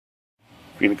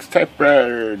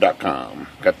PhoenixTypewriter.com.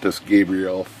 Got this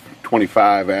Gabriel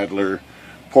 25 Adler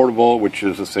portable, which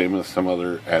is the same as some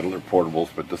other Adler portables,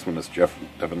 but this one is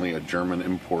definitely a German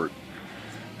import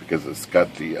because it's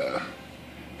got the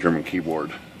German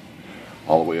keyboard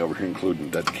all the way over here,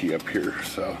 including dead key up here.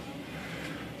 So,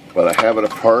 but I have it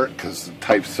apart because the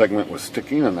type segment was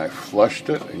sticking, and I flushed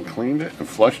it and cleaned it and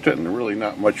flushed it, and really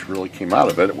not much really came out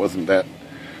of it. It wasn't that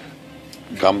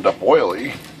gummed up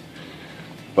oily,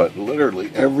 but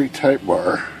literally every type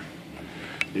bar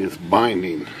is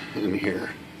binding in here.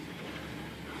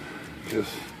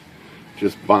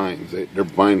 Just binds. They're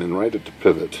binding right at the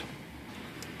pivot.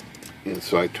 And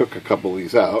so I took a couple of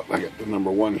these out. I got the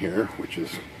number one here, which is,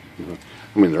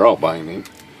 I mean, they're all binding.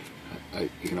 It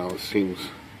seems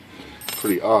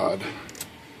pretty odd.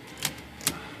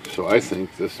 So I think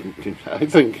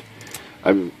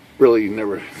I've really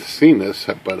never seen this,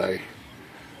 but I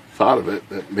thought of it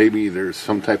that maybe there's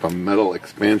some type of metal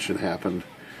expansion happened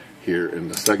here in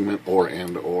the segment or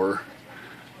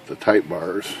the type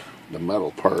bars, the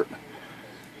metal part,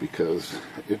 because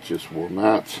it just will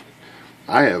not.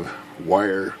 I have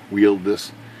wire wheeled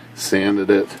this,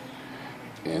 sanded it,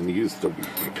 and used the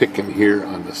pick in here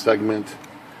on the segment,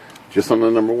 just on the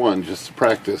number one, just to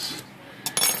practice,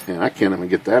 and I can't even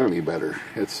get that any better.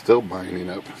 It's still binding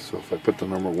up. So if I put the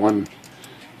number one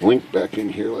link back in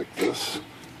here like this,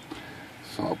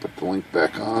 so I'll put the link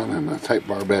back on and the type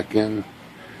bar back in,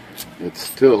 it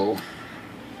still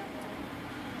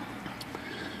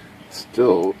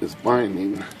is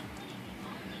binding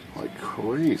like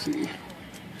crazy.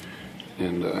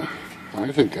 And I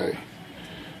don't think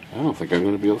I'm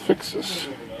going to be able to fix this.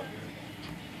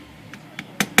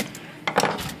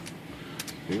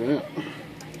 See that?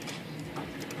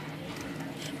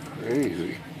 It's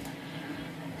crazy.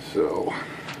 So,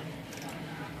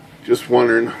 just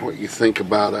wondering what you think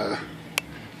about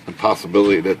the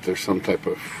possibility that there's some type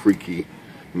of freaky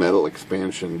metal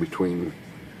expansion between,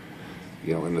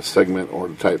 in the segment or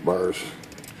the type bars.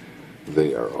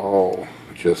 They are all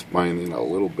just binding a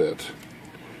little bit.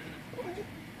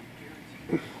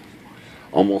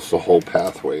 Almost the whole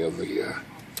pathway of the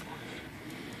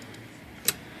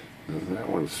that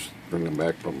one's bringing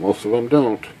back, but most of them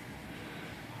don't.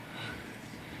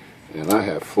 And I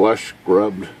have flush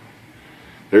scrubbed.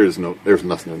 There's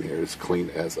nothing in here. It's clean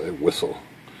as a whistle.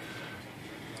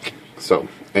 So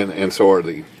and so are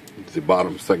the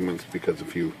bottom segments, because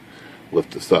if you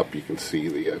lift this up, you can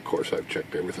see of course I've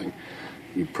checked everything.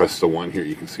 You press the one here,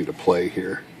 you can see the play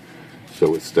here.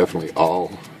 So it's definitely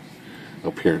all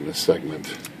up here in this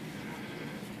segment.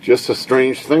 Just a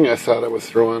strange thing I thought I would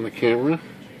throw on the camera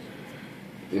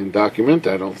and document.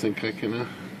 I don't think I can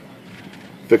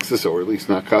fix this, or at least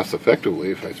not cost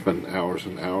effectively, if I spend hours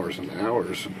and hours and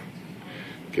hours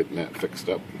getting that fixed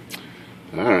up.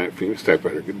 Alright, Phoenix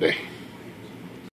Typewriter, good day.